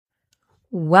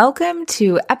Welcome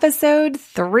to episode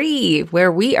 3,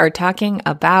 where we are talking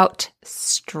about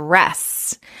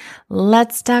stress.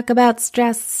 Let's talk about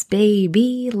stress,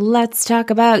 baby. Let's talk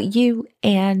about you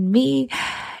and me.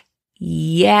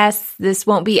 Yes, this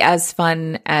won't be as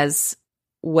fun as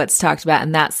what's talked about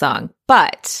in that song,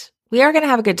 but we are going to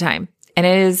have a good time, and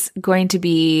it is going to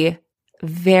be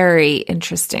very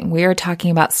interesting. We are talking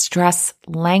about stress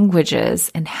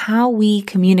languages and how we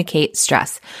communicate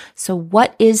stress. So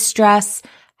what is stress?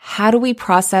 How do we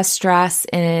process stress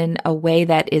in a way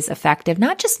that is effective?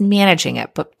 Not just managing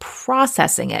it, but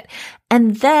processing it.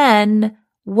 And then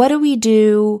what do we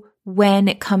do when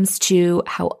it comes to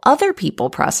how other people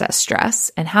process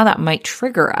stress and how that might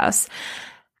trigger us?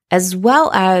 As well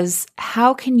as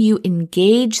how can you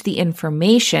engage the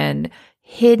information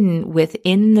hidden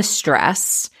within the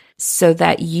stress so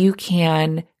that you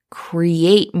can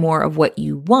create more of what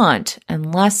you want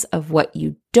and less of what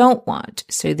you don't want,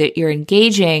 so that you're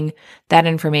engaging that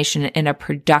information in a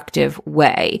productive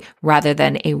way rather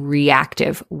than a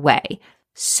reactive way.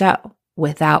 So,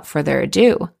 without further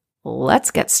ado,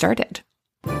 let's get started.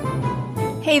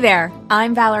 Hey there,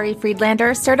 I'm Valerie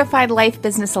Friedlander, Certified Life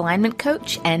Business Alignment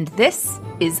Coach, and this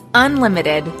is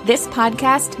Unlimited. This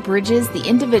podcast bridges the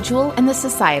individual and the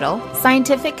societal,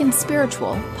 scientific and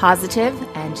spiritual, positive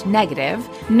and negative,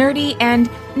 nerdy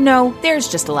and no, there's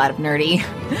just a lot of nerdy.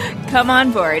 Come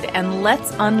on board and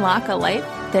let's unlock a life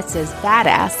that's as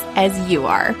badass as you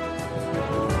are.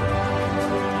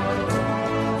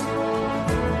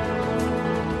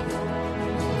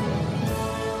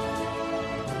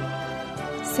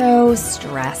 So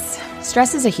stress.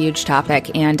 Stress is a huge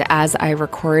topic, and as I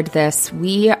record this,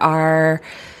 we are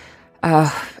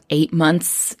 8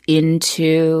 months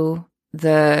into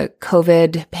the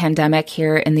COVID pandemic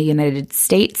here in the United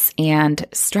States, and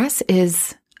stress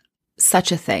is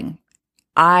such a thing.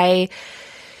 I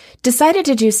decided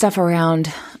to do stuff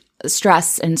around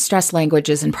stress and stress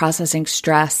languages and processing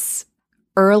stress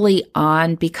early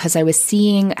on because I was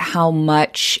seeing how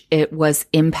much it was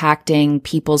impacting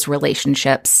people's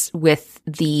relationships with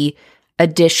the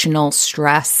additional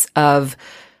stress of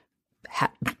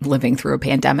living through a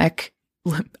pandemic,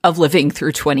 of living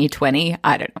through 2020.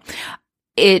 I don't know.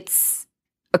 It's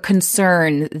a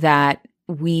concern that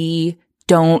we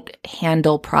don't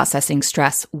handle processing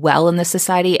stress well in the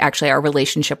society. Actually, our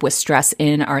relationship with stress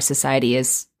in our society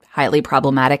is highly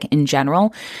problematic in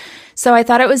general. So I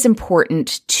thought it was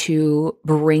important to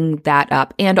bring that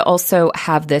up and also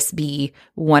have this be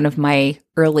one of my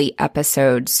early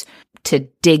episodes to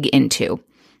dig into.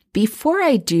 Before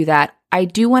I do that, I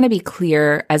do want to be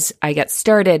clear as I get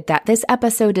started that this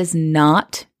episode is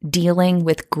not dealing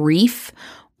with grief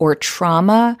or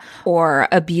trauma or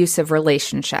abusive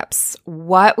relationships.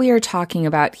 What we are talking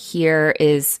about here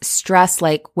is stress,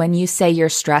 like when you say you're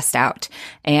stressed out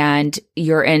and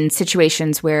you're in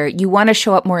situations where you want to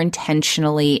show up more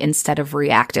intentionally instead of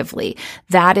reactively.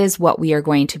 That is what we are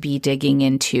going to be digging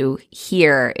into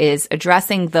here, is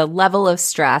addressing the level of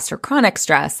stress or chronic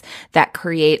stress that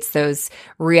creates those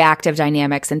reactive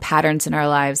dynamics and patterns in our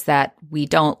lives that we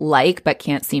don't like but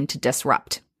can't seem to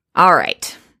disrupt. All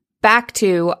right. Back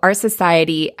to our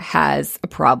society has a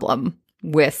problem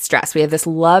with stress. We have this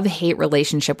love-hate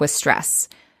relationship with stress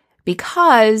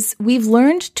because we've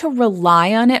learned to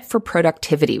rely on it for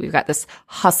productivity. We've got this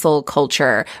hustle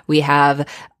culture. We have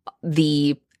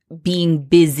the being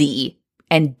busy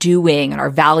and doing, and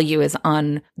our value is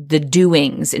on the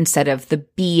doings instead of the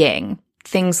being,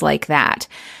 things like that.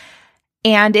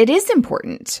 And it is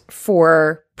important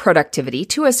for productivity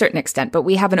to a certain extent, but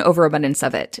we have an overabundance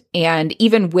of it. And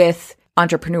even with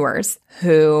entrepreneurs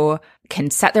who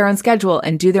can set their own schedule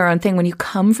and do their own thing, when you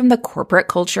come from the corporate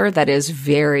culture that is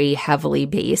very heavily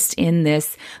based in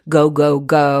this go, go,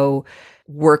 go,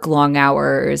 work long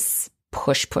hours,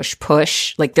 push, push,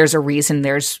 push, like there's a reason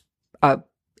there's a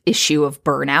issue of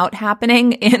burnout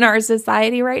happening in our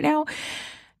society right now.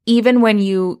 Even when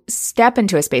you step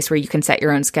into a space where you can set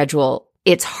your own schedule,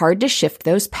 it's hard to shift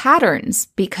those patterns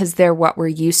because they're what we're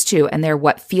used to and they're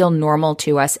what feel normal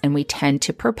to us, and we tend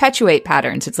to perpetuate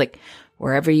patterns. It's like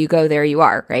wherever you go, there you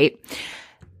are, right?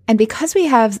 And because we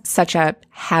have such a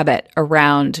habit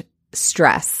around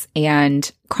stress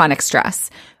and chronic stress,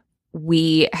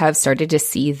 we have started to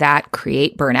see that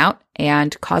create burnout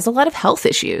and cause a lot of health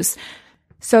issues.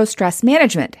 So stress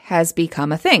management has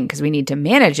become a thing because we need to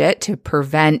manage it to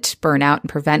prevent burnout and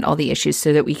prevent all the issues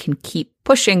so that we can keep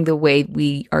pushing the way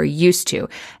we are used to.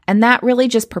 And that really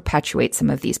just perpetuates some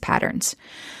of these patterns.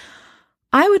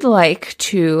 I would like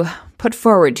to put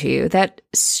forward to you that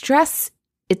stress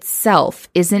itself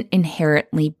isn't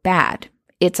inherently bad.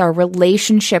 It's our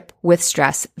relationship with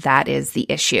stress that is the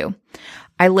issue.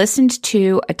 I listened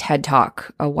to a TED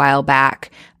Talk a while back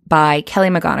by Kelly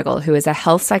McGonigal, who is a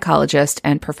health psychologist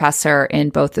and professor in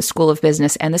both the School of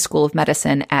Business and the School of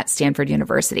Medicine at Stanford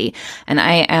University. And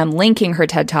I am linking her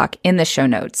TED Talk in the show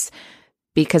notes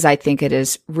because I think it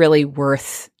is really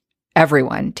worth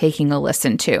everyone taking a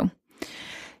listen to.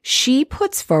 She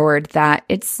puts forward that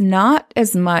it's not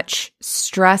as much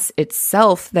stress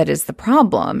itself that is the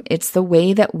problem. It's the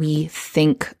way that we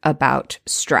think about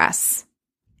stress.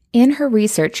 In her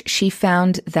research, she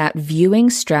found that viewing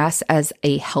stress as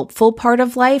a helpful part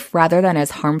of life rather than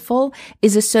as harmful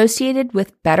is associated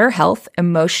with better health,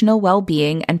 emotional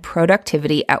well-being, and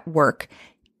productivity at work,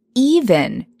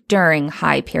 even during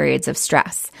high periods of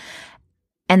stress.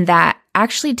 And that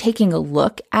actually taking a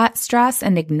look at stress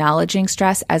and acknowledging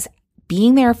stress as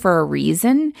being there for a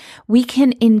reason, we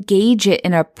can engage it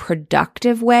in a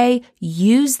productive way,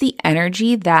 use the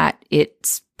energy that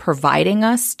it's providing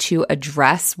us to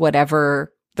address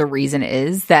whatever the reason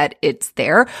is that it's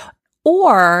there,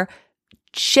 or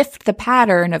shift the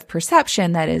pattern of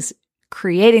perception that is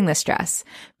creating the stress.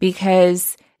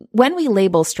 Because when we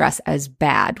label stress as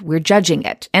bad, we're judging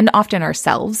it, and often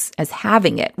ourselves, as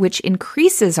having it, which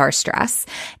increases our stress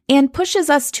and pushes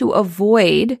us to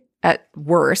avoid at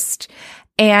worst,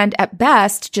 and at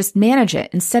best, just manage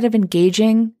it instead of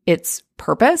engaging its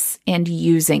purpose and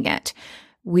using it.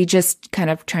 We just kind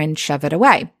of try and shove it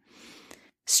away.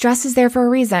 Stress is there for a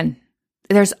reason.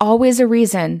 There's always a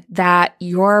reason that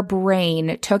your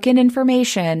brain took in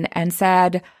information and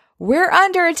said, "We're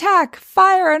under attack,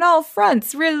 fire on all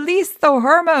fronts, release the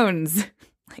hormones."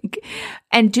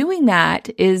 And doing that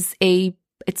it's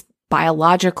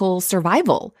biological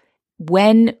survival.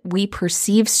 When we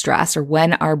perceive stress, or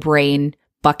when our brain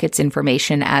buckets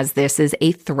information as this is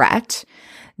a threat,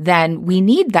 then we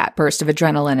need that burst of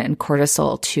adrenaline and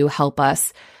cortisol to help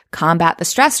us combat the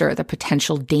stressor, the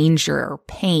potential danger or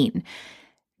pain.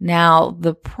 Now,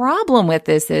 the problem with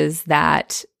this is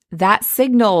that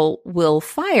signal will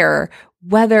fire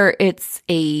whether it's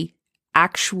a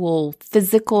actual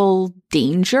physical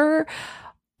danger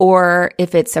or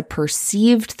if it's a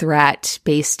perceived threat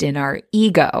based in our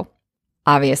ego.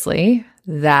 Obviously,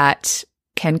 that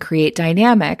can create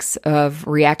dynamics of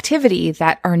reactivity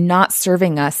that are not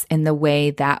serving us in the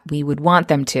way that we would want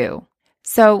them to.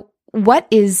 So, what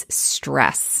is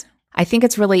stress? I think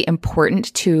it's really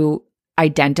important to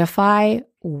identify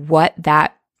what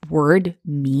that word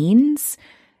means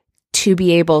to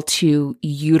be able to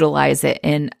utilize it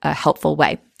in a helpful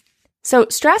way. So,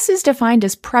 stress is defined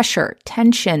as pressure,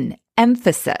 tension,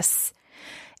 emphasis.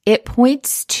 It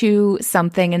points to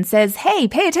something and says, "Hey,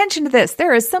 pay attention to this.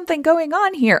 There is something going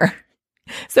on here."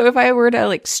 So if I were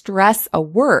to stress a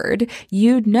word,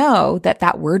 you'd know that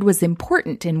that word was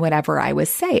important in whatever I was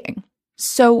saying.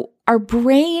 So our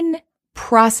brain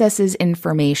processes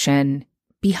information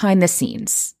behind the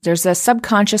scenes. There's a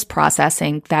subconscious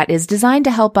processing that is designed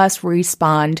to help us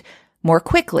respond more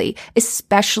quickly,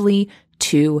 especially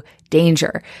to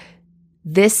danger.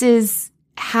 This is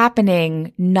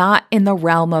happening not in the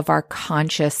realm of our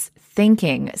conscious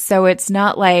thinking. So it's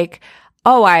not like,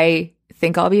 "Oh, I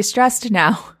think I'll be stressed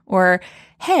now," or,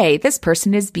 "Hey, this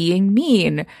person is being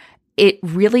mean." It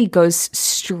really goes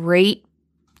straight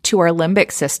to our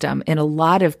limbic system in a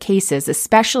lot of cases,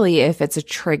 especially if it's a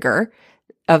trigger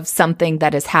of something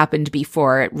that has happened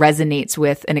before. It resonates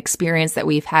with an experience that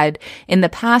we've had in the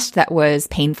past that was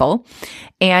painful,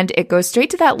 and it goes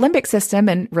straight to that limbic system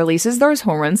and releases those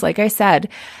hormones, like I said.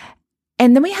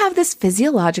 And then we have this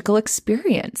physiological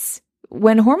experience.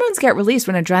 When hormones get released,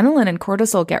 when adrenaline and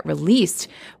cortisol get released,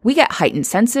 we get heightened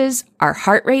senses, our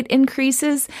heart rate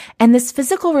increases, and this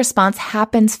physical response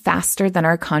happens faster than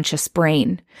our conscious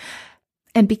brain.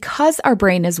 And because our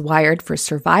brain is wired for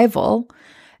survival,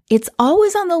 it's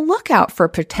always on the lookout for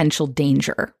potential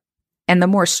danger. And the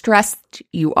more stressed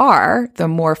you are, the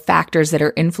more factors that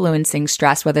are influencing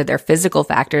stress, whether they're physical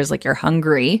factors like you're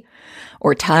hungry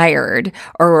or tired,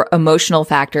 or emotional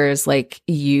factors like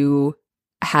you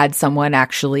had someone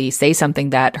actually say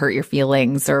something that hurt your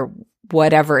feelings or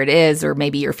whatever it is, or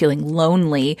maybe you're feeling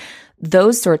lonely.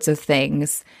 Those sorts of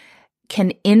things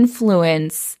can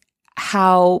influence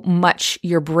how much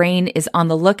your brain is on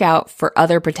the lookout for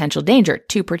other potential danger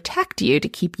to protect you, to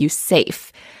keep you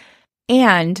safe.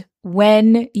 And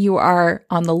when you are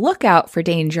on the lookout for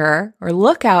danger or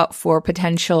lookout for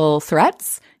potential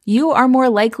threats, you are more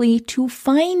likely to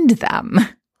find them.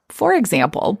 For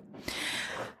example,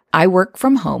 I work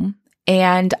from home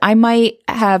and I might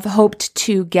have hoped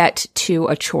to get to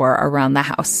a chore around the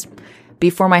house.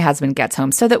 before my husband gets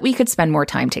home so that we could spend more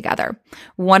time together.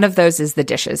 One of those is the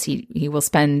dishes. He will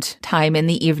spend time in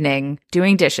the evening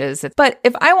doing dishes. But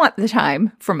if I want the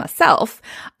time for myself,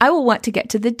 I will want to get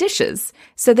to the dishes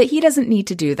so that he doesn't need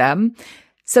to do them,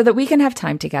 so that we can have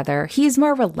time together. He's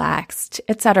more relaxed,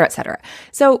 et cetera, et cetera.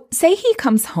 So say he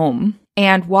comes home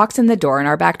and walks in the door, and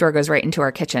our back door goes right into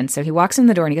our kitchen. So he walks in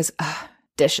the door and he goes,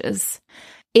 dishes.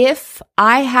 If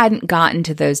I hadn't gotten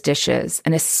to those dishes,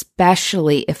 and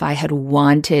especially if I had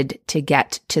wanted to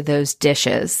get to those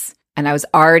dishes, and I was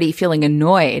already feeling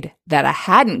annoyed that I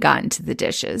hadn't gotten to the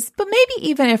dishes, but maybe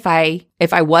even if I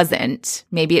wasn't,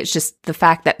 maybe it's just the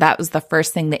fact that that was the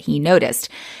first thing that he noticed,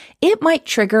 it might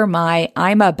trigger my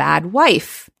I'm a bad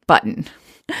wife button.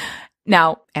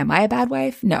 Now, am I a bad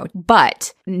wife? No,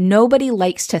 but nobody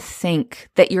likes to think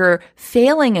that you're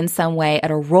failing in some way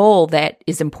at a role that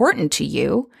is important to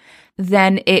you.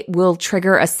 Then it will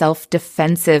trigger a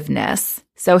self-defensiveness.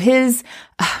 So his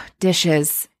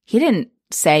dishes, he didn't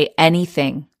say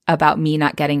anything about me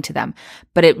not getting to them,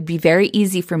 but it would be very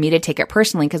easy for me to take it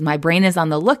personally because my brain is on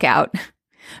the lookout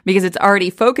because it's already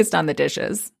focused on the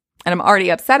dishes and I'm already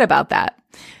upset about that.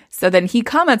 So then he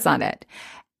comments on it.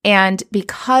 And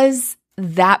because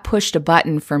that pushed a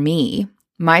button for me,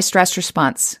 my stress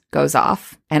response goes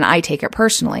off and I take it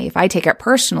personally. If I take it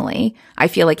personally, I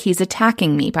feel like he's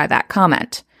attacking me by that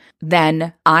comment.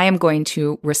 Then I am going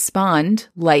to respond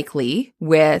likely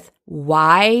with,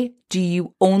 why do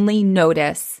you only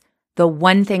notice the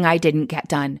one thing I didn't get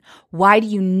done? Why do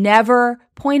you never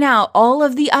point out all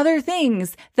of the other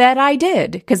things that I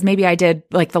did? Because maybe I did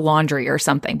like the laundry or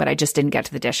something, but I just didn't get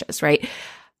to the dishes, right?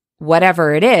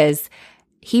 Whatever it is,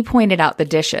 he pointed out the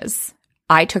dishes.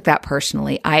 I took that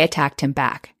personally. I attacked him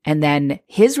back. And then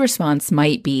his response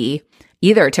might be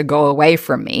either to go away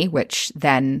from me, which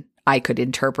then I could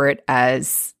interpret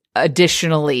as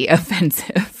additionally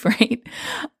offensive, right?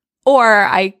 Or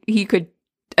he could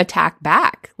attack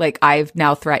back. Like I've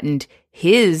now threatened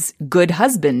his good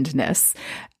husbandness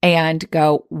and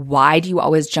go, why do you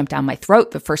always jump down my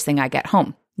throat the first thing I get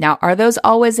home? Now, are those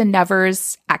always and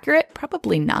nevers accurate?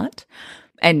 Probably not.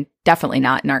 And definitely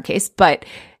not in our case, but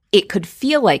it could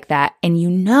feel like that. And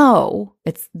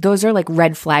those are like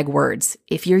red flag words.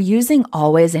 If you're using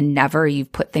always and never,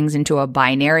 you've put things into a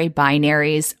binary.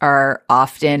 Binaries are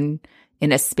often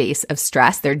in a space of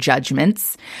stress. They're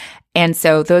judgments. And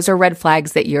so those are red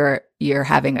flags that you're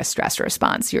having a stress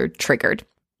response. You're triggered.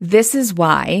 This is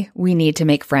why we need to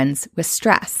make friends with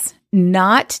stress.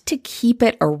 Not to keep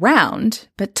it around,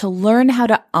 but to learn how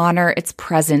to honor its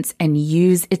presence and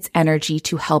use its energy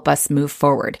to help us move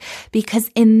forward.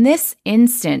 Because in this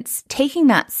instance, taking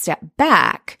that step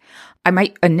back, I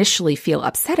might initially feel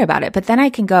upset about it, but then I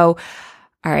can go,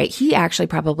 all right, he actually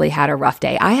probably had a rough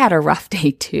day. I had a rough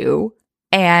day too.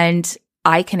 And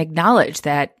I can acknowledge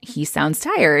that he sounds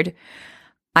tired.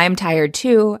 I'm tired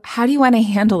too. How do you want to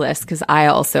handle this? Because I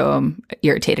also am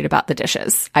irritated about the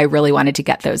dishes. I really wanted to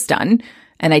get those done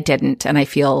and I didn't. And I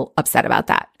feel upset about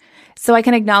that. So I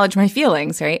can acknowledge my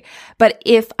feelings, right? But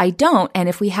if I don't, and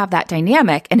if we have that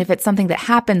dynamic, and if it's something that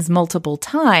happens multiple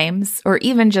times, or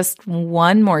even just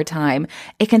one more time,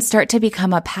 it can start to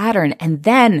become a pattern. And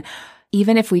then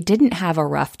even if we didn't have a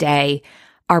rough day,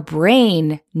 our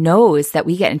brain knows that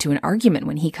we get into an argument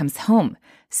when he comes home.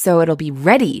 So it'll be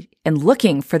ready and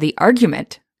looking for the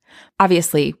argument.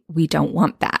 Obviously, we don't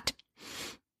want that.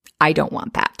 I don't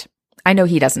want that. I know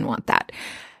he doesn't want that.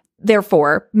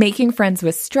 Therefore, making friends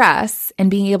with stress and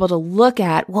being able to look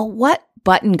at, well, what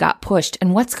button got pushed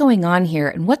and what's going on here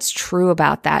and what's true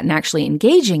about that and actually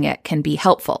engaging it can be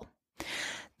helpful.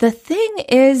 The thing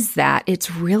is that it's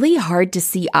really hard to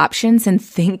see options and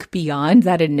think beyond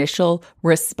that initial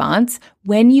response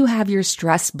when you have your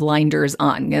stress blinders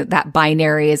on. That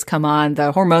binary has come on,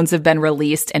 the hormones have been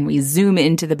released, and we zoom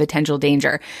into the potential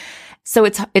danger. So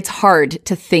it's hard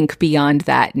to think beyond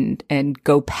that and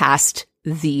go past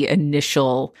the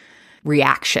initial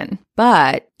reaction.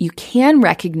 But you can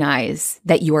recognize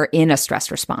that you are in a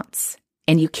stress response,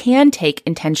 and you can take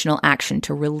intentional action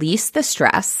to release the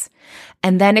stress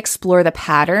and then explore the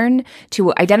pattern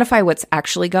to identify what's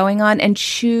actually going on and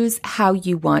choose how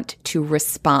you want to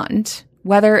respond.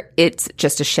 Whether it's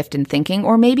just a shift in thinking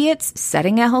or maybe it's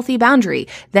setting a healthy boundary,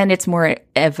 then it's more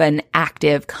of an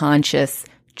active, conscious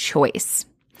choice.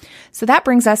 So that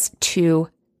brings us to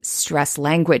stress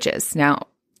languages. Now,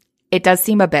 it does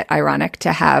seem a bit ironic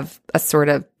to have a sort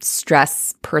of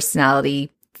stress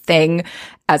personality thing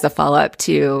as a follow-up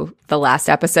to the last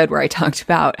episode where I talked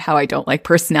about how I don't like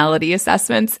personality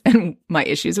assessments and my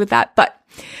issues with that. But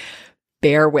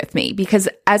bear with me because,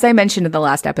 as I mentioned in the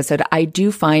last episode, I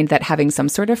do find that having some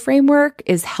sort of framework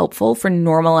is helpful for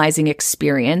normalizing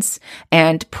experience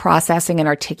and processing and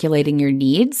articulating your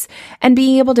needs and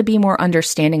being able to be more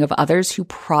understanding of others who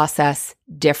process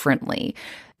differently.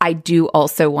 I do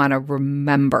also want to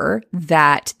remember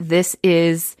that this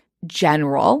is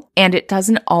general and it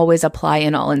doesn't always apply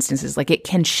in all instances. Like it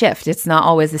can shift. It's not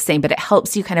always the same, but it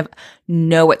helps you kind of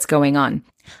know what's going on.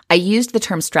 I used the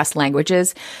term stress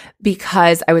languages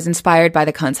because I was inspired by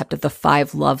the concept of the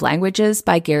 5 love languages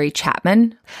by Gary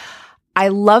Chapman. I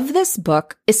love this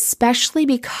book, especially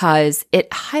because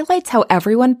it highlights how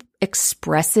everyone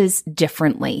expresses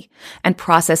differently and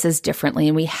processes differently.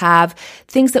 And we have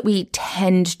things that we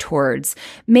tend towards,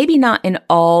 maybe not in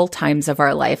all times of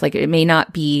our life. Like it may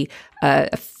not be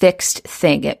a fixed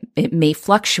thing. It may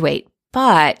fluctuate,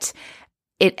 but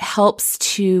it helps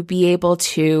to be able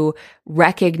to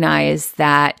recognize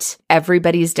that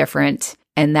everybody's different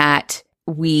and that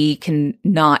we can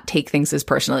not take things as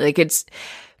personally.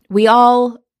 We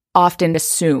all often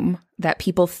assume that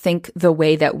people think the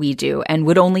way that we do and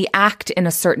would only act in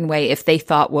a certain way if they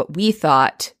thought what we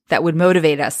thought that would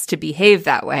motivate us to behave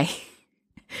that way.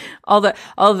 all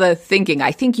the thinking.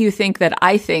 I think you think that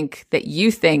I think that you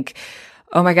think.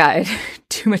 Oh my God,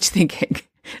 too much thinking.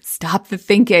 Stop the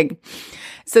thinking.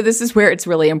 So this is where it's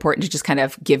really important to just kind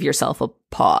of give yourself a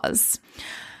pause.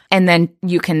 And then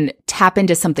you can tap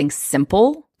into something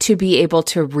simple to be able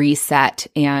to reset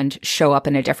and show up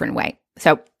in a different way.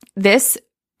 So this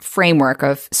framework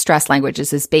of stress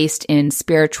languages is based in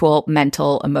spiritual,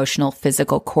 mental, emotional,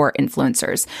 physical core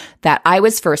influencers that I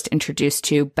was first introduced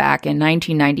to back in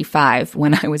 1995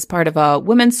 when I was part of a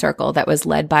women's circle that was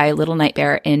led by Little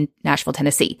Nightmare in Nashville,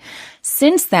 Tennessee.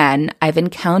 Since then, I've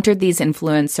encountered these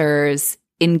influencers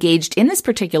engaged in this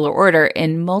particular order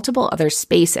in multiple other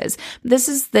spaces. This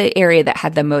is the area that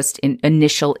had the most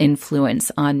initial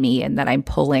influence on me and that I'm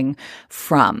pulling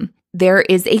from. There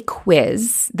is a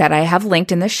quiz that I have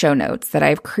linked in the show notes that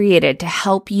I've created to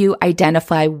help you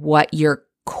identify what your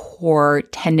core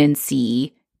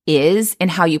tendency is and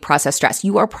how you process stress.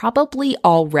 You are probably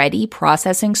already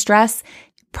processing stress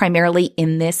primarily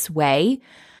in this way,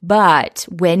 but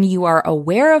when you are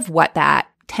aware of what that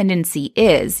tendency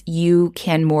is, you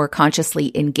can more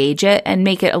consciously engage it and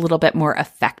make it a little bit more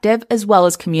effective, as well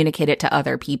as communicate it to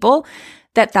other people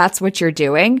that that's what you're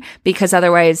doing, because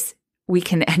otherwise we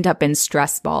can end up in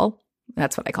stress ball.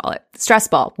 That's what I call it. Stress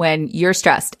ball, when you're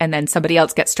stressed and then somebody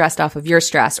else gets stressed off of your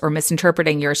stress or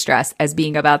misinterpreting your stress as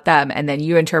being about them. And then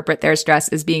you interpret their stress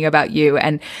as being about you.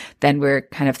 And then we're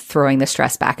kind of throwing the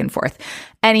stress back and forth.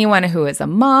 Anyone who is a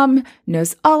mom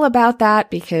knows all about that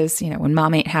because, when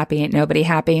mom ain't happy, ain't nobody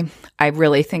happy. I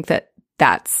really think that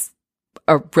that's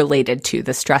related to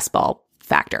the stress ball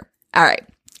factor. All right.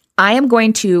 I am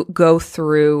going to go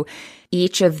through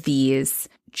each of these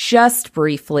just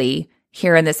briefly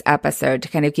here in this episode to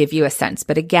kind of give you a sense.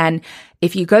 But again,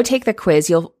 if you go take the quiz,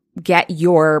 you'll get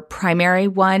your primary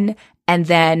one. And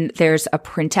then there's a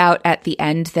printout at the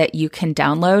end that you can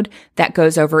download that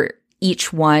goes over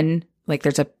each one. Like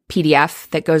there's a PDF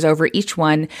that goes over each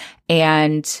one,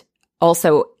 and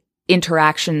also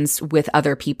interactions with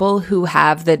other people who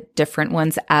have the different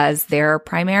ones as their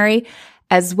primary,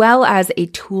 as well as a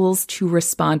tools to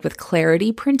respond with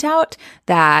clarity printout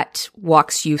that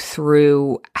walks you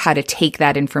through how to take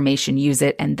that information, use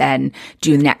it, and then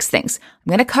do the next things. I'm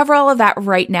going to cover all of that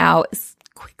right now as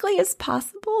quickly as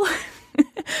possible,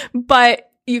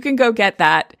 but you can go get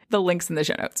that, the links in the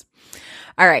show notes.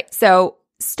 All right. So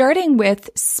starting with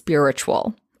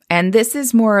spiritual, and this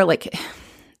is more like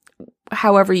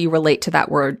however you relate to that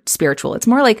word spiritual, it's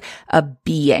more like a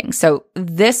being. So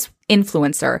this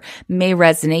influencer may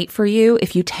resonate for you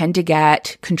if you tend to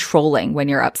get controlling when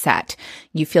you're upset.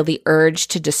 You feel the urge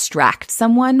to distract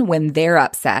someone when they're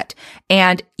upset.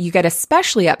 And you get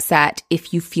especially upset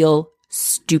if you feel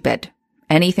stupid.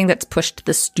 Anything that's pushed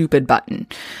the stupid button.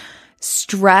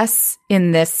 Stress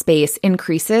in this space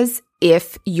increases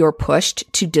if you're pushed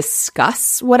to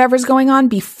discuss whatever's going on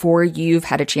before you've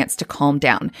had a chance to calm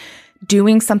down.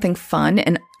 Doing something fun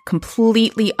and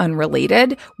completely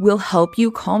unrelated will help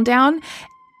you calm down,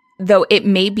 though it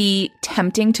may be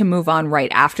tempting to move on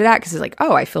right after that because it's like,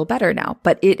 oh, I feel better now.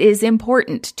 But it is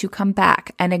important to come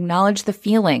back and acknowledge the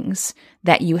feelings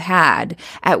that you had,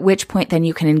 at which point then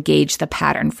you can engage the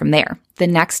pattern from there. The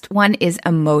next one is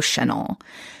emotional.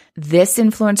 This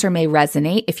influencer may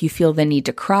resonate if you feel the need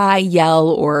to cry, yell,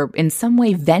 or in some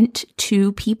way vent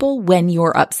to people when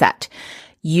you're upset.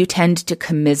 You tend to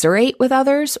commiserate with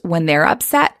others when they're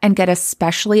upset and get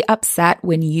especially upset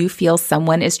when you feel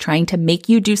someone is trying to make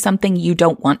you do something you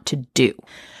don't want to do.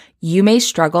 You may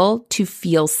struggle to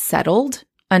feel settled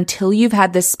until you've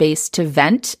had the space to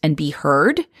vent and be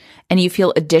heard, and you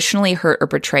feel additionally hurt or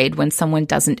betrayed when someone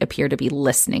doesn't appear to be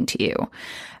listening to you.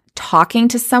 Talking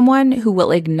to someone who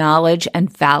will acknowledge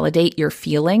and validate your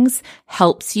feelings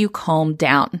helps you calm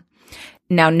down.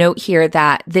 Now, note here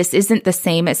that this isn't the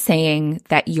same as saying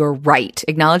that you're right.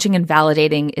 Acknowledging and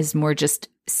validating is more just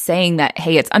saying that,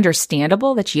 hey, it's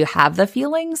understandable that you have the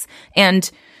feelings. And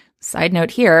side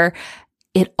note here,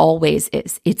 it always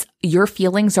is. Your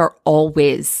feelings are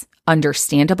always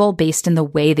understandable based in the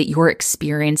way that you're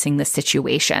experiencing the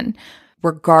situation,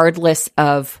 regardless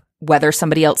of whether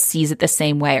somebody else sees it the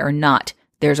same way or not.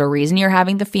 There's a reason you're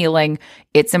having the feeling.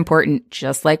 It's important,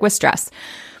 just like with stress.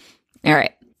 All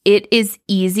right. It is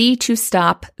easy to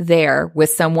stop there with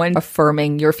someone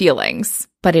affirming your feelings,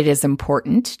 but it is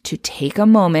important to take a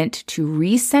moment to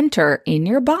recenter in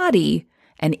your body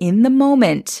and in the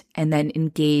moment, and then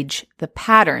engage the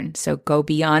pattern. So go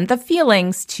beyond the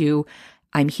feelings to,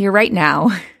 I'm here right now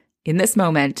in this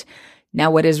moment. Now,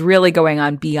 what is really going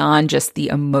on beyond just the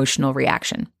emotional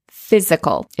reaction?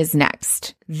 Physical is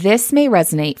next. This may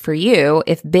resonate for you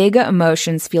if big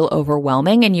emotions feel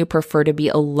overwhelming and you prefer to be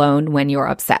alone when you're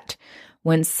upset.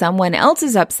 When someone else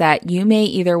is upset, you may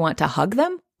either want to hug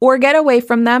them or get away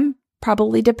from them.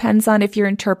 Probably depends on if you're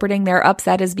interpreting their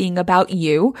upset as being about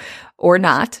you or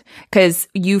not, because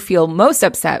you feel most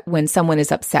upset when someone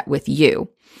is upset with you.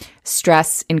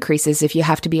 Stress increases if you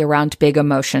have to be around big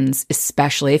emotions,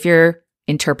 especially if you're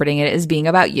interpreting it as being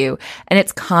about you. And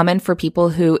it's common for people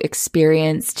who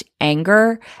experienced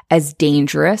anger as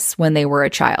dangerous when they were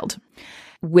a child.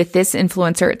 With this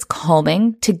influencer, it's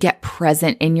calming to get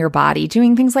present in your body,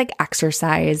 doing things like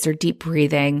exercise or deep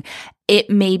breathing.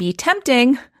 It may be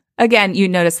tempting. Again, you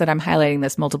notice that I'm highlighting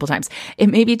this multiple times. It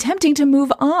may be tempting to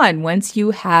move on once you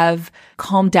have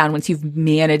calmed down, once you've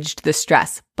managed the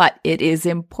stress, but it is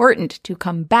important to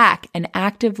come back and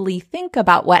actively think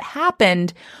about what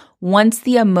happened once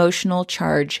the emotional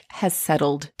charge has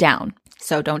settled down.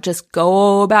 So don't just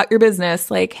go about your business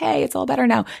like, hey, it's all better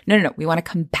now. No. We want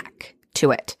to come back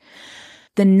to it.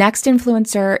 The next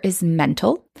influencer is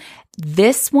mental.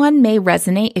 This one may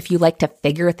resonate if you like to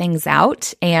figure things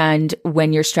out, and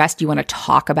when you're stressed, you want to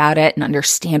talk about it and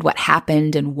understand what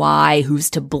happened and why, who's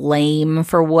to blame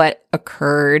for what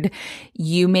occurred.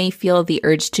 You may feel the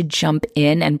urge to jump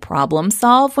in and problem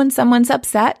solve when someone's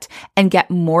upset and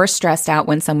get more stressed out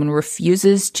when someone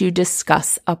refuses to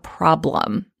discuss a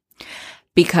problem,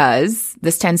 because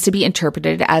this tends to be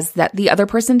interpreted as that the other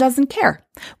person doesn't care,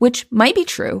 which might be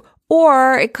true.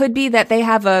 Or it could be that they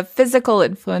have a physical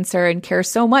influencer and care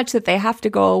so much that they have to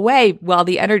go away while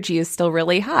the energy is still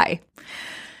really high.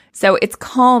 So it's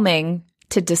calming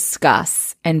to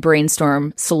discuss and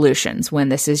brainstorm solutions when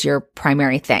this is your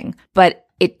primary thing. But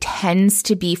it tends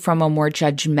to be from a more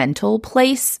judgmental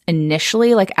place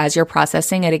initially, like as you're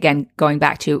processing it, again, going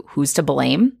back to who's to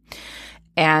blame.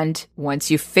 And once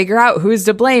you figure out who's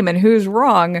to blame and who's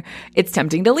wrong, it's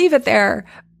tempting to leave it there.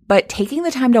 But taking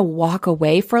the time to walk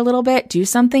away for a little bit, do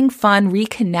something fun,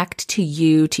 reconnect to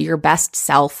you, to your best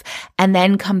self, and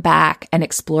then come back and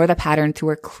explore the pattern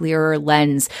through a clearer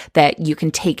lens that you can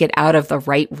take it out of the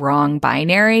right-wrong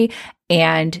binary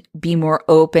and be more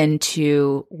open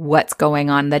to what's going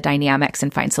on, the dynamics,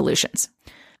 and find solutions.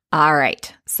 All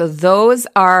right. So those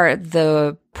are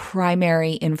the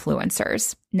primary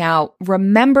influencers. Now,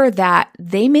 remember that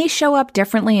they may show up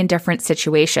differently in different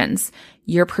situations.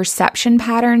 Your perception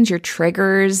patterns, your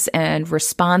triggers and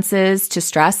responses to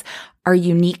stress are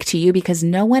unique to you because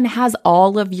no one has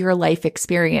all of your life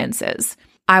experiences.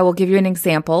 I will give you an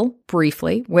example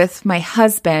briefly. With my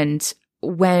husband,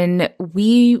 when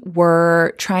we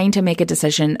were trying to make a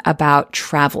decision about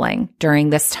traveling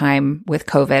during this time with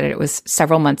COVID, it was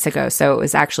several months ago, so it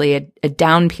was actually a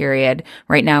down period.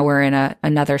 Right now we're in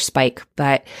another spike,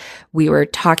 but we were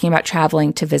talking about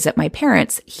traveling to visit my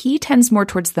parents. He tends more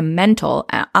towards the mental,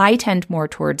 and I tend more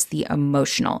towards the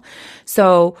emotional.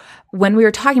 So when we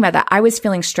were talking about that, I was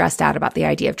feeling stressed out about the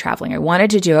idea of traveling. I wanted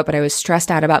to do it, but I was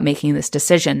stressed out about making this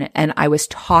decision, and I was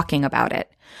talking about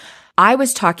it. I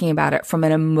was talking about it from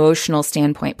an emotional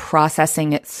standpoint,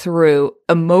 processing it through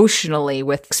emotionally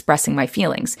with expressing my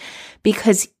feelings,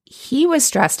 because he was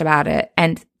stressed about it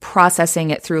and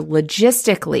processing it through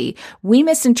logistically. We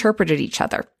misinterpreted each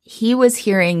other. He was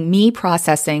hearing me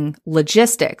processing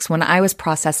logistics when I was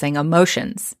processing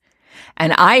emotions.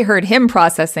 And I heard him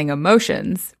processing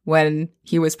emotions when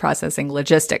he was processing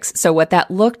logistics. So what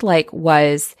that looked like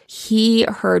was he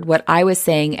heard what I was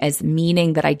saying as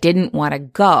meaning that I didn't want to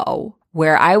go,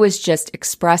 where I was just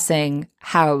expressing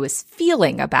how I was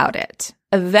feeling about it.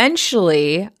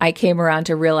 eventually I came around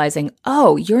to realizing,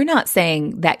 oh, you're not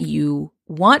saying that you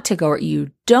want to go or you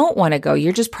don't want to go.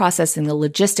 You're just processing the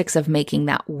logistics of making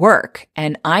that work.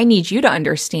 And I need you to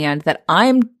understand that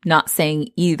I'm not saying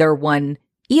either one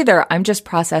either. I'm just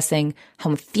processing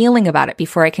how I'm feeling about it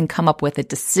before I can come up with a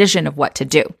decision of what to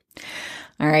do.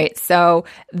 All right. So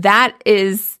that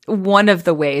is one of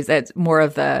the ways that's more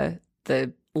of the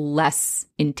less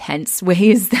intense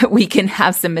ways that we can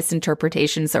have some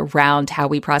misinterpretations around how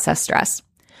we process stress.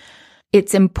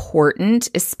 It's important,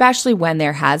 especially when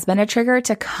there has been a trigger,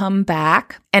 to come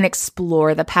back and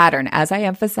explore the pattern, as I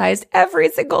emphasized every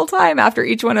single time after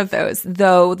each one of those.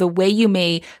 Though the way you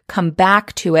may come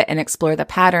back to it and explore the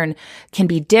pattern can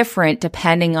be different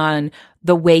depending on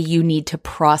the way you need to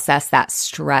process that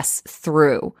stress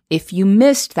through. If you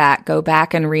missed that, go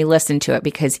back and re-listen to it,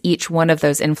 because each one of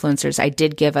those influencers, I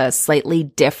did give a slightly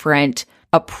different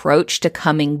approach to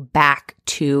coming back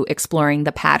to exploring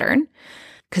the pattern.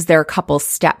 Because there are a couple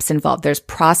steps involved. There's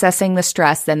processing the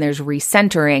stress, then there's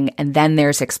recentering, and then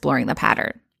there's exploring the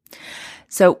pattern.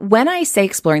 So when I say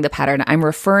exploring the pattern, I'm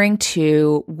referring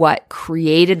to what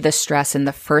created the stress in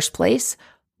the first place,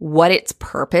 what its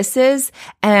purpose is,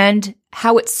 and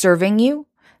how it's serving you,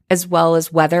 as well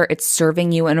as whether it's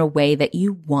serving you in a way that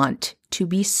you want to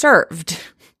be served.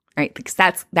 Right? Because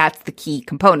that's the key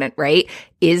component, right?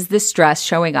 Is the stress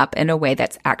showing up in a way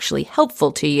that's actually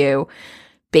helpful to you,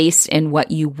 based in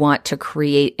what you want to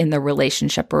create in the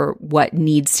relationship or what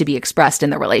needs to be expressed in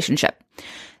the relationship?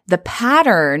 The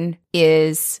pattern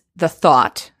is the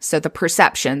thought, so the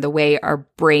perception, the way our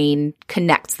brain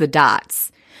connects the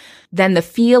dots. Then the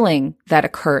feeling that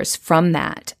occurs from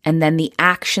that, and then the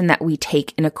action that we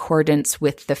take in accordance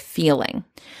with the feeling.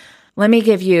 Let me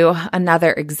give you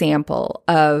another example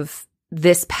of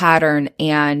this pattern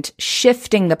and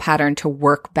shifting the pattern to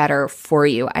work better for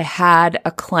you. I had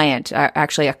a client,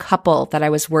 actually a couple that I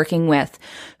was working with,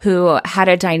 who had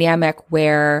a dynamic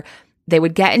where they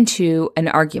would get into an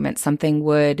argument. Something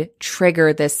would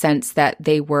trigger this sense that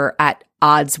they were at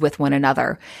odds with one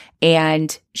another.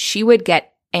 And she would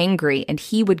get angry and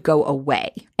he would go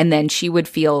away. And then she would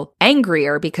feel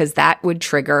angrier because that would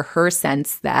trigger her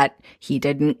sense that he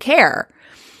didn't care,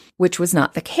 which was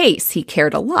not the case. He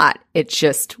cared a lot. It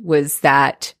just was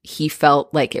that he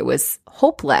felt like it was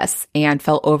hopeless and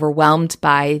felt overwhelmed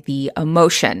by the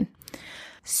emotion.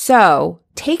 So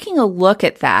taking a look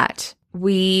at that,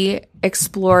 we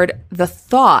explored the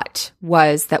thought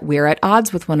was that we're at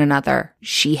odds with one another.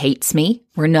 She hates me.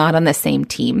 We're not on the same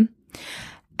team.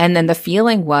 And then the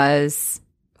feeling was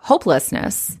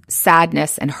hopelessness,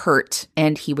 sadness, and hurt,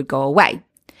 and he would go away.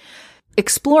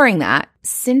 Exploring that,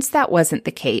 since that wasn't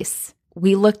the case,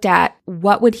 we looked at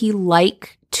what would he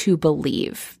like to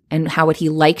believe and how would he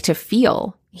like to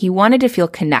feel. He wanted to feel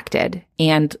connected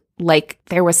and like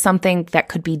there was something that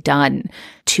could be done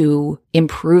to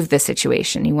improve the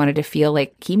situation. He wanted to feel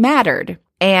like he mattered.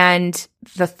 And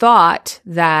the thought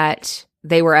that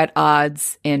they were at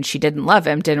odds and she didn't love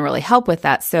him didn't really help with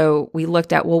that. So we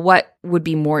looked at, well, what would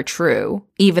be more true,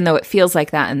 even though it feels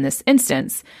like that in this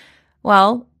instance?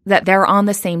 Well, that they're on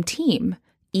the same team,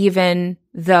 even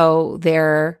though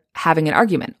they're having an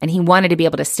argument. And he wanted to be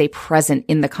able to stay present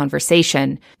in the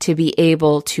conversation to be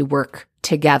able to work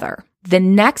together. The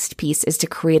next piece is to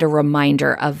create a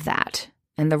reminder of that.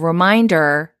 And the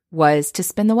reminder was to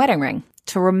spin the wedding ring,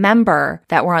 to remember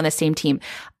that we're on the same team.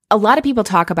 A lot of people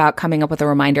talk about coming up with a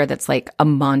reminder that's like a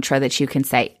mantra that you can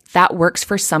say. That works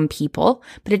for some people,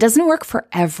 but it doesn't work for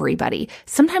everybody.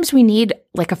 Sometimes we need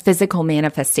like a physical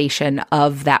manifestation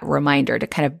of that reminder to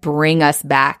kind of bring us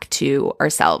back to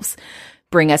ourselves,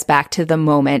 bring us back to the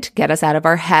moment, get us out of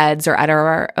our heads or out of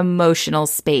our emotional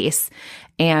space,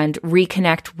 and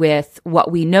reconnect with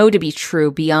what we know to be true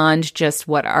beyond just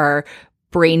what our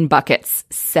brain buckets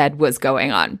said was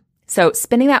going on. So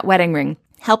spinning that wedding ring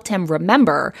helped him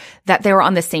remember that they were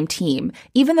on the same team.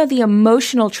 Even though the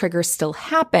emotional trigger still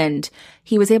happened,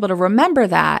 he was able to remember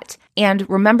that and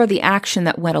remember the action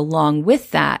that went along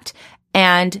with that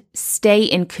and stay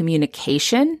in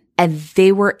communication. And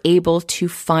they were able to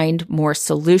find more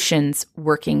solutions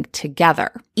working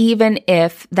together. Even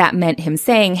if that meant him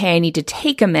saying, hey, I need to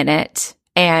take a minute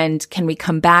and can we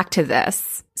come back to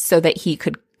this, so that he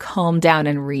could calm down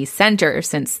and recenter,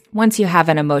 since once you have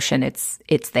an emotion, it's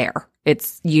there.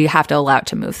 You have to allow it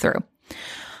to move through.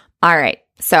 All right.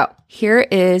 So here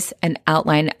is an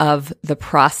outline of the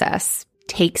process.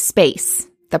 Take space.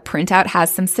 The printout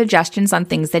has some suggestions on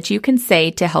things that you can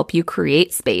say to help you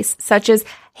create space, such as,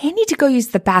 hey, I need to go use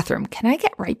the bathroom. Can I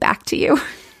get right back to you?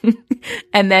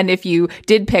 And then if you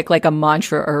did pick like a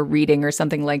mantra or a reading or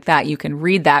something like that, you can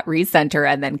read that, recenter,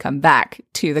 and then come back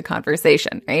to the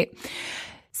conversation, right?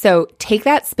 So take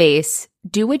that space,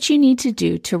 do what you need to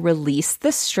do to release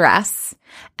the stress,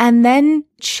 and then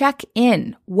check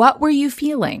in. What were you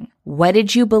feeling? What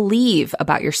did you believe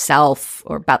about yourself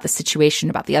or about the situation,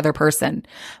 about the other person?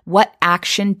 What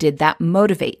action did that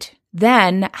motivate?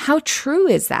 Then, how true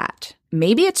is that?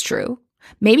 Maybe it's true.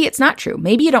 Maybe it's not true.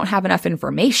 Maybe you don't have enough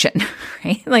information,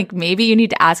 right? Like maybe you need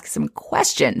to ask some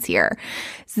questions here.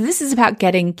 So this is about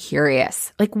getting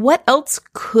curious. Like what else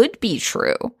could be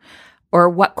true? Or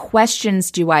what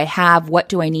questions do I have? What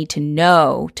do I need to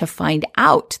know to find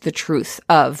out the truth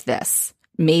of this?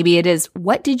 Maybe it is,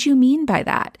 what did you mean by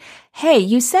that? Hey,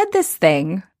 you said this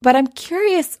thing, but I'm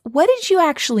curious, what did you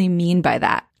actually mean by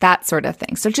that? That sort of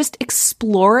thing. So just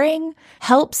exploring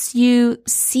helps you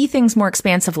see things more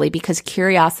expansively because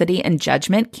curiosity and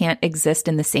judgment can't exist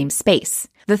in the same space.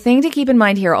 The thing to keep in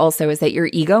mind here also is that your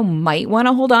ego might want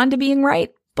to hold on to being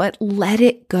right, but let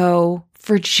it go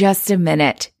for just a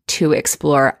minute to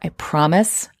explore. I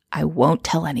promise I won't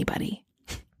tell anybody.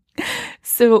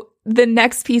 So the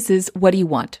next piece is, what do you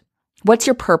want? What's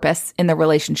your purpose in the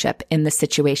relationship, in the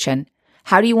situation?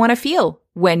 How do you want to feel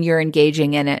when you're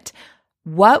engaging in it?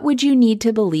 What would you need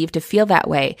to believe to feel that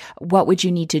way? What would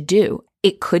you need to do?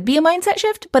 It could be a mindset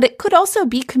shift, but it could also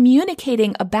be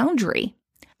communicating a boundary.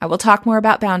 I will talk more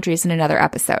about boundaries in another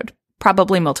episode,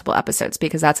 probably multiple episodes,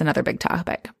 because that's another big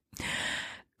topic.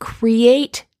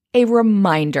 Create a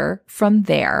reminder from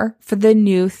there for the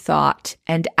new thought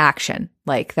and action,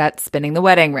 like that spinning the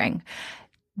wedding ring.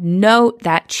 Note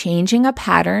that changing a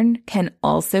pattern can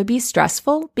also be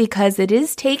stressful because it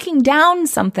is taking down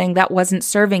something that wasn't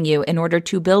serving you in order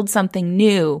to build something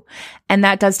new. And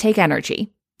that does take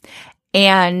energy.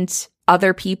 And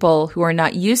other people who are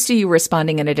not used to you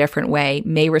responding in a different way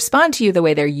may respond to you the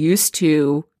way they're used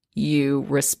to you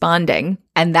responding.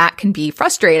 And that can be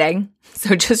frustrating.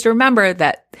 So just remember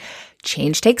that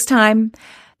change takes time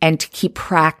and to keep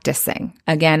practicing.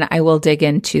 Again, I will dig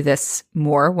into this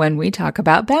more when we talk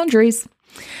about boundaries.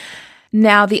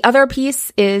 Now, the other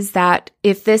piece is that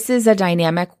if this is a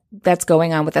dynamic that's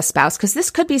going on with a spouse, because this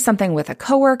could be something with a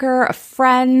coworker, a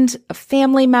friend, a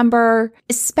family member,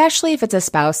 especially if it's a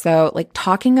spouse though, like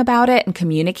talking about it and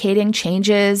communicating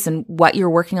changes and what you're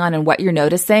working on and what you're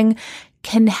noticing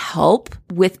can help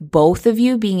with both of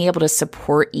you being able to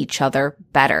support each other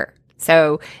better.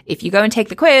 So if you go and take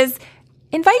the quiz,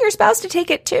 invite your spouse to take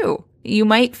it too. You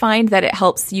might find that it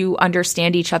helps you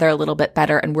understand each other a little bit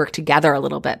better and work together a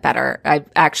little bit better. I've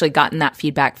actually gotten that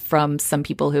feedback from some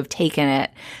people who've taken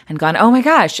it and gone, oh my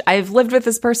gosh, I've lived with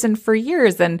this person for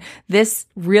years and this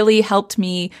really helped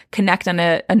me connect on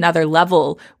another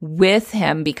level with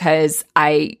him because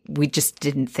we just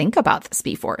didn't think about this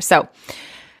before. So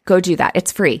go do that.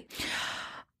 It's free.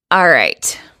 All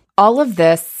right. All of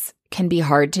this can be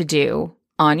hard to do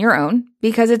on your own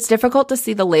because it's difficult to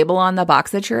see the label on the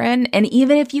box that you're in. And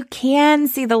even if you can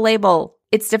see the label,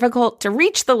 it's difficult to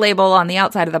reach the label on the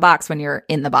outside of the box when you're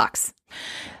in the box.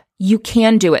 You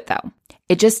can do it though.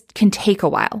 It just can take a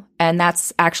while. And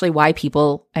that's actually why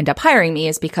people end up hiring me,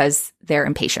 is because they're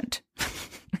impatient.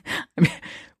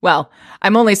 Well,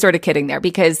 I'm only sort of kidding there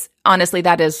because honestly,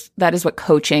 that is what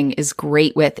coaching is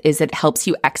great with, is it helps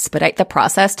you expedite the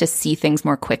process to see things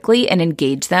more quickly and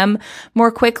engage them more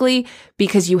quickly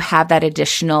because you have that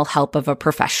additional help of a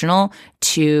professional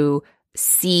to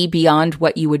see beyond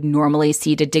what you would normally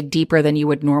see, to dig deeper than you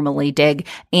would normally dig,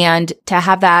 and to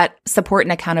have that support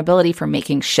and accountability for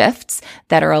making shifts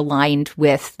that are aligned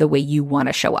with the way you want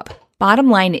to show up.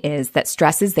 Bottom line is that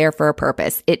stress is there for a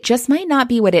purpose. It just might not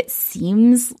be what it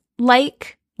seems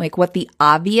like what the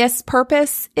obvious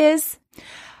purpose is.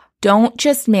 Don't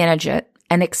just manage it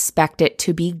and expect it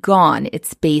to be gone.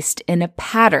 It's based in a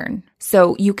pattern.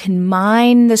 So you can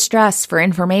mine the stress for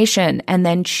information and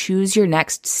then choose your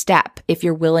next step if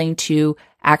you're willing to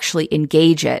actually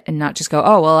engage it and not just go,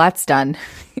 oh, well, that's done.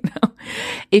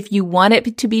 If you want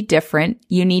it to be different,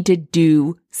 you need to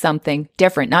do something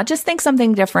different, not just think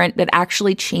something different, but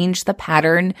actually change the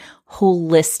pattern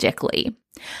holistically.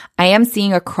 I am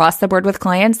seeing across the board with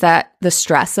clients that the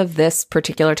stress of this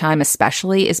particular time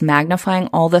especially is magnifying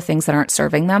all the things that aren't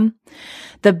serving them.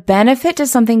 The benefit to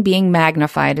something being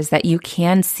magnified is that you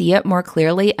can see it more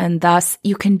clearly and thus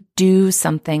you can do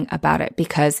something about it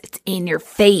because it's in your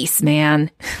face,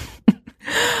 man.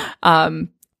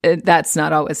 That's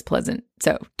not always pleasant,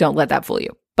 so don't let that fool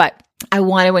you. But I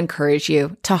want to encourage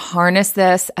you to harness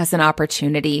this as an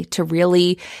opportunity to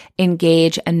really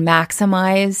engage and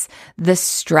maximize the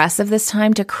stress of this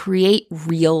time to create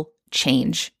real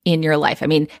change in your life. I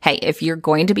mean, hey, if you're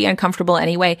going to be uncomfortable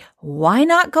anyway, why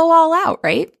not go all out,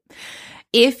 right?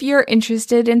 If you're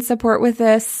interested in support with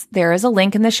this, there is a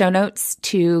link in the show notes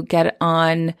to get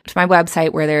on to my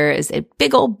website where there is a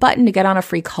big old button to get on a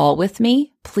free call with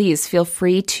me. Please feel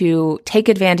free to take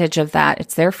advantage of that.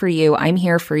 It's there for you. I'm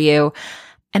here for you.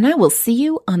 And I will see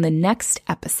you on the next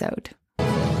episode.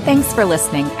 Thanks for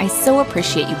listening. I so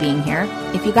appreciate you being here.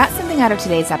 If you got something out of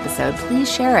today's episode,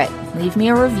 please share it. Leave me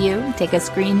a review, take a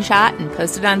screenshot, and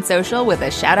post it on social with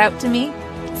a shout out to me.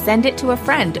 Send it to a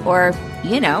friend or,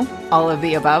 all of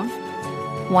the above.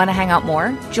 Want to hang out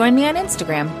more? Join me on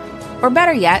Instagram. Or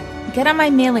better yet, get on my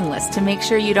mailing list to make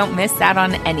sure you don't miss out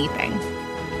on anything.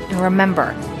 And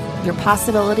remember, your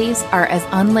possibilities are as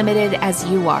unlimited as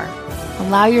you are.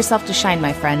 Allow yourself to shine,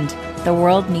 my friend. The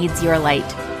world needs your light.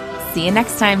 See you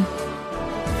next time.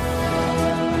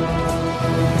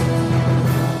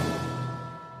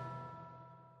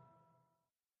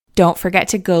 Don't forget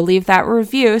to go leave that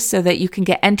review so that you can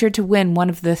get entered to win one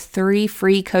of the 3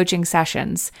 free coaching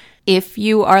sessions. If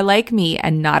you are like me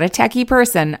and not a techie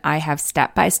person, I have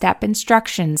step-by-step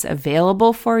instructions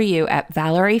available for you at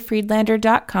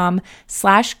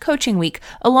ValerieFriedlander.com/coaching week,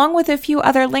 along with a few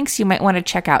other links you might want to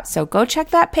check out. So go check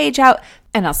that page out,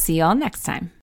 and I'll see you all next time.